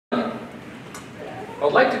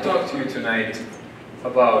I'd like to talk to you tonight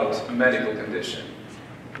about a medical condition.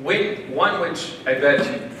 One which I bet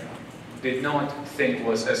you did not think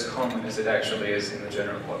was as common as it actually is in the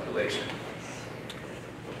general population.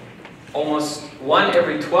 Almost 1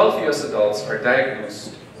 every 12 US adults are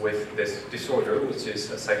diagnosed with this disorder, which is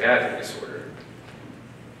a psychiatric disorder.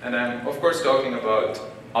 And I'm, of course, talking about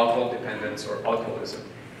alcohol dependence or alcoholism.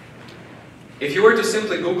 If you were to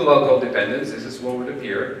simply Google alcohol dependence, this is what would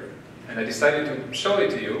appear. And I decided to show it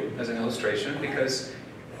to you as an illustration because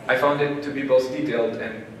I found it to be both detailed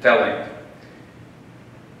and telling.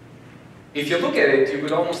 If you look at it, you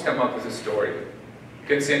could almost come up with a story. You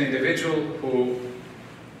can see an individual who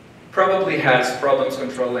probably has problems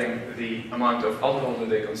controlling the amount of alcohol that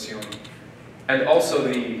they consume and also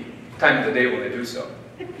the time of the day when they do so.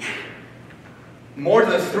 More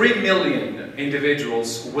than 3 million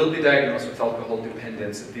individuals will be diagnosed with alcohol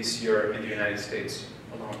dependence this year in the United States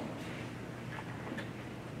alone.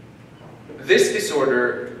 This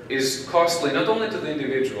disorder is costly not only to the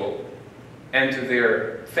individual and to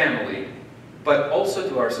their family, but also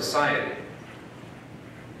to our society.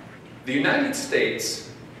 The United States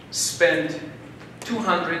spent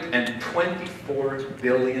 $224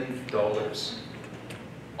 billion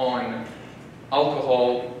on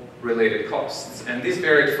alcohol-related costs. And these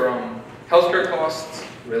varied from healthcare costs,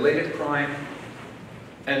 related crime,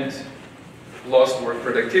 and lost work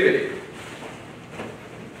productivity.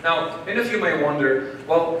 Now, many of you may wonder,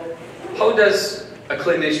 well, how does a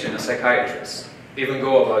clinician, a psychiatrist, even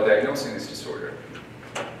go about diagnosing this disorder?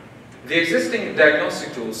 The existing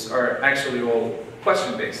diagnostic tools are actually all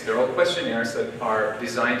question-based. They're all questionnaires that are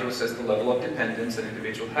designed to assess the level of dependence an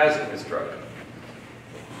individual has on this drug.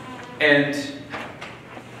 And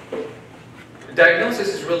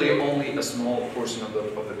diagnosis is really only a small portion of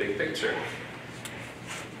the big picture.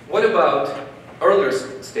 What about earlier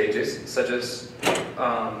stages, such as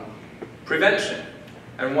prevention?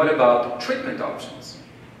 And what about treatment options?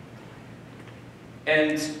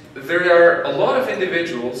 And there are a lot of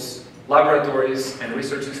individuals, laboratories, and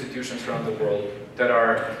research institutions around the world that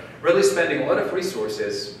are really spending a lot of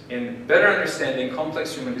resources in better understanding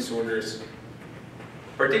complex human disorders,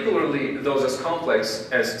 particularly those as complex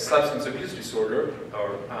as substance abuse disorder,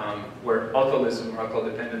 or where alcoholism or alcohol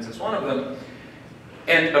dependence is one of them.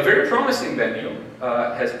 And a very promising venue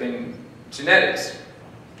has been genetics.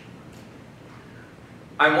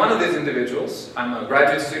 I'm one of these individuals. I'm a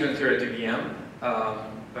graduate student here at UVM, a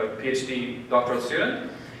PhD doctoral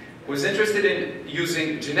student, who's interested in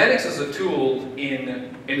using genetics as a tool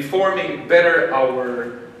in informing better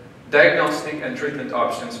our diagnostic and treatment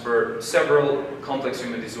options for several complex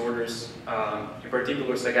human disorders, in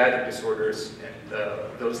particular psychiatric disorders and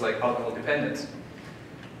those like alcohol dependence.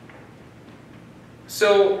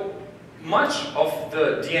 So much of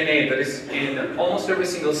the DNA that is in almost every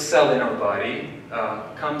single cell in our body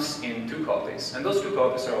comes in 2 copies, and those 2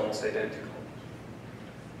 copies are almost identical.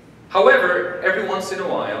 However, every once in a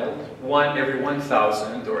while, 1 every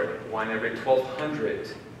 1,000 or 1 every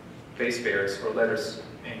 1,200 base pairs or letters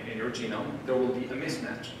in your genome, there will be a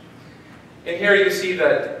mismatch. And here you see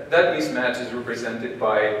that that mismatch is represented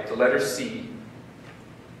by the letter C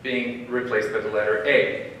being replaced by the letter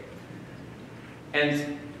A.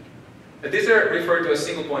 And these are referred to as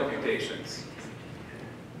single point mutations.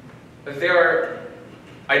 They are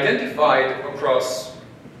identified across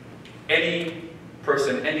any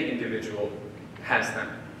person, any individual has them.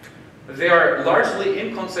 They are largely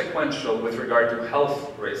inconsequential with regard to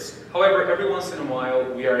health risk. However, every once in a while,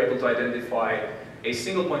 we are able to identify a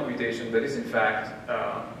single point mutation that is in fact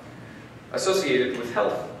associated with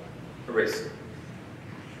health risk.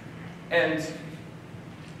 And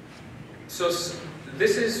so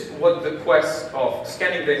this is what the quest of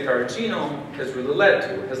scanning the entire genome has really led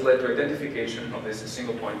to identification of these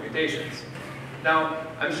single point mutations. Now,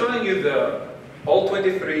 I'm showing you all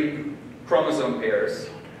 23 chromosome pairs,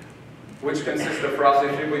 which consist of roughly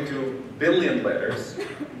 3.2 billion letters.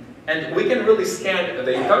 And we can really scan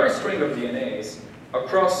the entire string of DNAs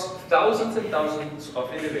across thousands and thousands of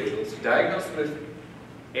individuals diagnosed with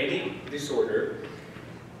any disorder.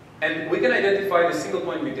 And we can identify the single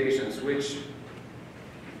point mutations which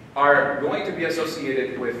are going to be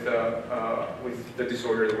associated with the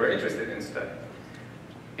disorder that we're interested in studying.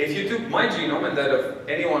 If you took my genome and that of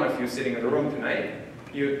any one of you sitting in the room tonight,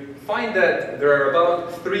 you find that there are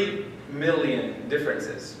about 3 million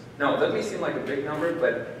differences. Now, that may seem like a big number,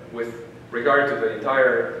 but with regard to the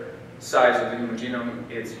entire size of the human genome,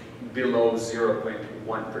 it's below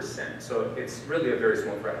 0.1%. So it's really a very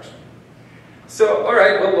small fraction. So, all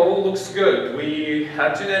right, well, all looks good. We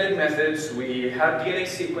have genetic methods, we have DNA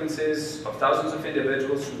sequences of thousands of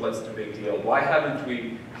individuals. What's the big deal? Why haven't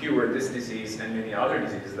we cured this disease and many other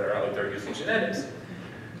diseases that are out there using genetics?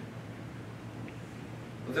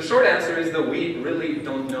 The short answer is that we really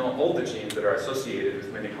don't know all the genes that are associated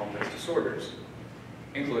with many complex disorders,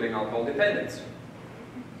 including alcohol dependence.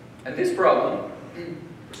 And this problem,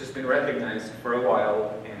 which has been recognized for a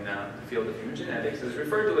while in the field of human genetics, is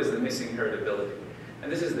referred to as the missing heritability.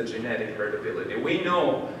 And this is the genetic heritability. We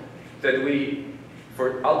know that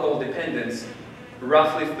for alcohol dependence,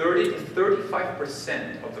 roughly 30 to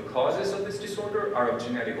 35% of the causes of this disorder are of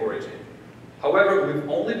genetic origin. However, we've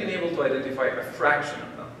only been able to identify a fraction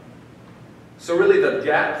of them. So really the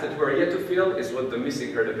gap that we're yet to fill is what the missing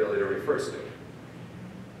heritability refers to.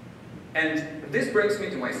 And this brings me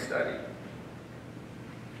to my study.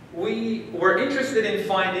 We were interested in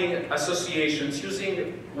finding associations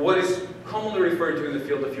using what is commonly referred to in the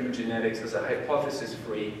field of human genetics as a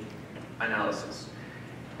hypothesis-free analysis.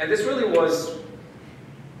 And this really was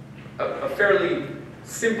a fairly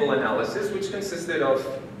simple analysis, which consisted of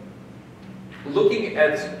looking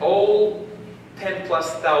at all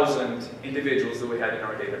 10,000+ individuals that we had in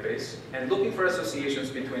our database and looking for associations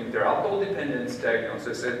between their alcohol dependence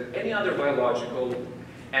diagnosis and any other biological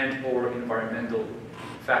and or environmental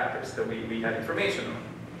factors that we had information on.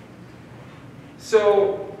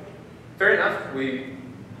 So, fair enough, we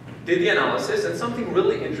did the analysis and something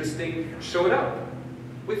really interesting showed up.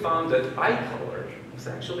 We found that eye color was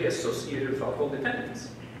actually associated with alcohol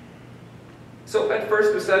dependence. So at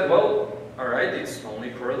first we said, well, all right, it's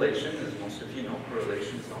only correlation. As most of you know,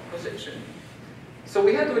 correlation is not causation. So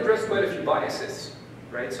we had to address quite a few biases,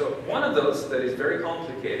 right? So one of those that is very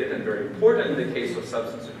complicated and very important in the case of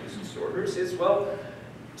substance abuse disorders is, well,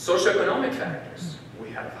 socioeconomic factors. We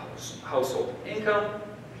have household income,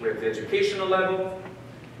 we have the educational level,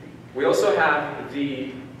 we also have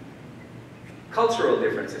the cultural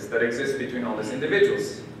differences that exist between all these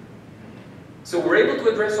individuals. So we're able to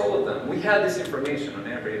address all of them. We had this information on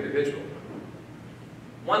every individual.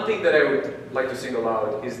 One thing that I would like to single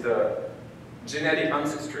out is the genetic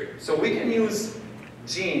ancestry. So we can use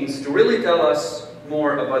genes to really tell us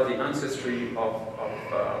more about the ancestry of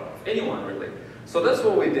anyone, really. So that's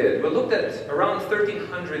what we did. We looked at around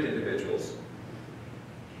 1,300 individuals.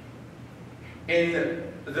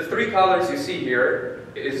 In the three colors you see here,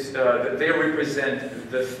 they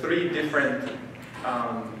represent the three different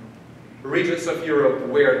regions of Europe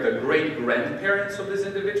where the great-grandparents of these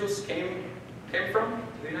individuals came from,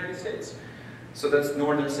 the United States. So that's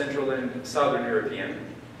Northern, Central, and Southern European.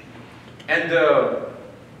 And the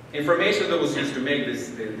information that was used to make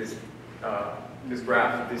this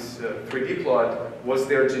graph, this 3D plot, was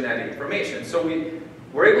their genetic information. So we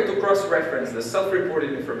were able to cross-reference the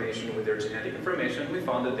self-reported information with their genetic information. We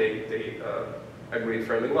found that they agreed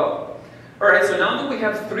fairly well. All right, so now that we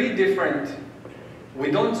have three different,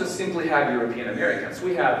 we don't just simply have European Americans.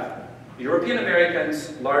 We have European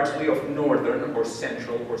Americans largely of Northern or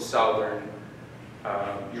Central or Southern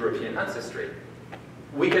European ancestry.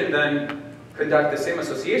 We can then conduct the same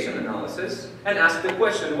association analysis and ask the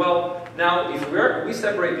question, well, now if we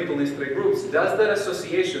separate people in these three groups, does that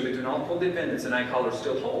association between alcohol dependence and eye color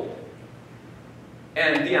still hold?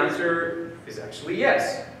 And the answer is actually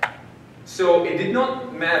yes. So it did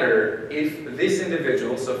not matter if these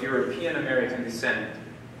individuals of European American descent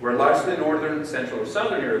were largely Northern, Central, or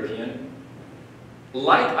Southern European.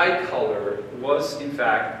 Light eye color was in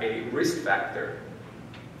fact a risk factor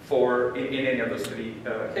in any of those three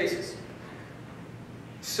cases.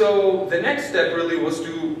 So the next step really was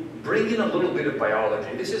to bring in a little bit of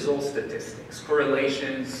biology. This is all statistics,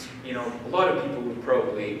 correlations. You know, a lot of people would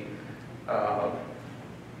probably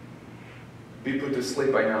be put to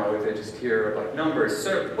sleep by now if they just hear about numbers.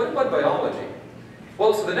 So what about biology?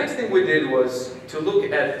 Well, so the next thing we did was to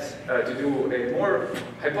look at, to do a more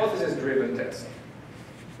hypothesis-driven test.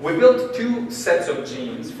 We built two sets of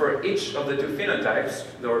genes for each of the two phenotypes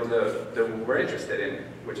that we're interested in,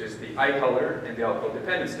 which is the eye color and the alcohol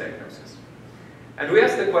dependence diagnosis. And we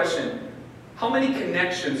asked the question, how many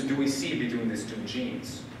connections do we see between these two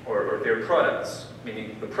genes, or their products,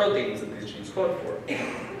 meaning the proteins that these genes code for?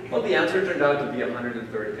 Well, the answer turned out to be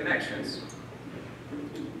 130 connections.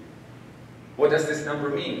 What does this number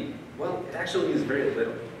mean? Well, it actually means very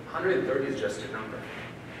little. 130 is just a number.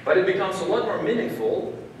 But it becomes a lot more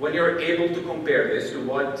meaningful when you're able to compare this to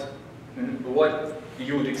what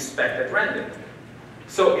you would expect at random.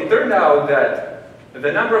 So it turned out that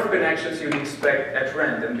the number of connections you'd expect at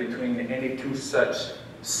random between any two such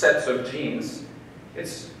sets of genes,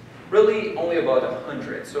 it's really only about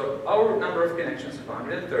 100. So our number of connections of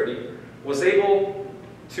 130 was able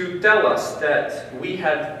to tell us that we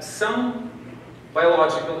had some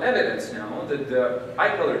biological evidence now that the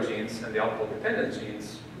eye color genes and the alcohol-dependent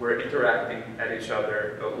genes were interacting at each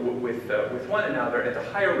other with one another at a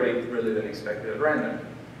higher rate really than expected at random.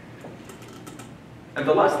 And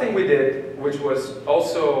the last thing we did, which was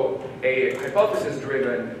also a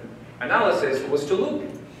hypothesis-driven analysis, was to look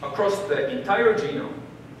across the entire genome,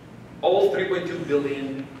 all 3.2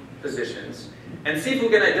 billion positions, and see if we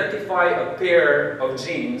can identify a pair of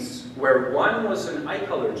genes where one was an eye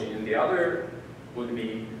color gene and the other would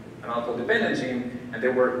be an alcohol-dependent gene, and they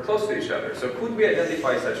were close to each other. So could we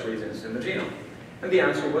identify such regions in the genome? And the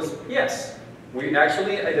answer was yes. We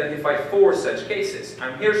actually identified 4 such cases.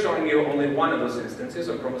 I'm here showing you only one of those instances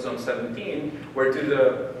on chromosome 17, where to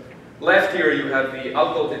the left here you have the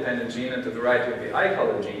alcohol-dependent gene, and to the right you have the eye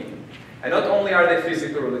color gene. And not only are they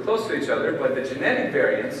physically really close to each other, but the genetic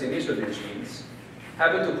variants in each of these genes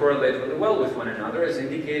happen to correlate really well with one another, as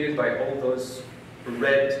indicated by all those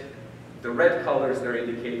the red colors that are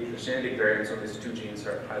indicating the genetic variants on these 2 genes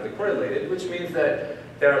are highly correlated, which means that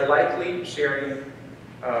they're likely sharing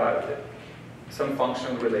some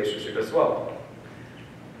functional relationship as well.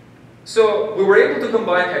 So we were able to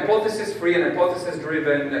combine hypothesis-free and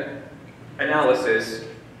hypothesis-driven analysis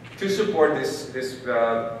to support this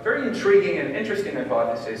very intriguing and interesting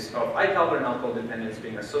hypothesis of eye color and alcohol dependence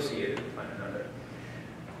being associated with one another.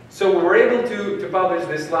 So we were able to publish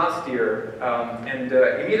this last year, and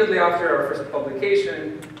immediately after our first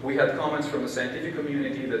publication, we had comments from the scientific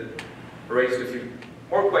community that raised a few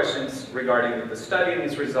more questions regarding the study and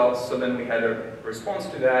its results. So then we had a response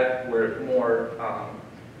to that, where more of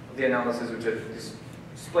the analysis which I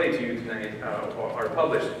displayed to you tonight are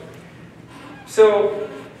published. So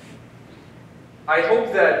I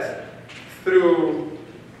hope that through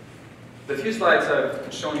the few slides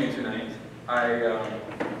I've shown you tonight, I've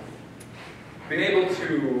been able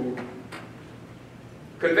to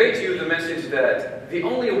convey to you the message that the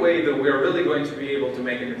only way that we're really going to be able to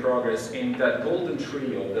make any progress in that golden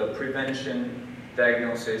trio, the prevention,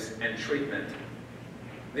 diagnosis, and treatment,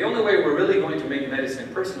 the only way we're really going to make medicine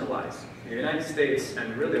personalized in the United States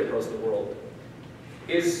and really across the world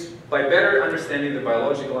is by better understanding the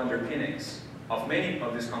biological underpinnings of many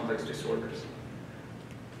of these complex disorders.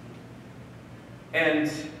 And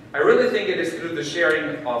I really think it is through the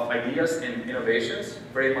sharing of ideas and innovations,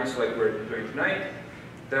 very much like we're doing tonight,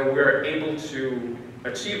 that we're able to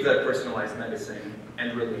achieve that personalized medicine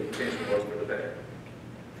and really change the world for the better.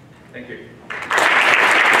 Thank you.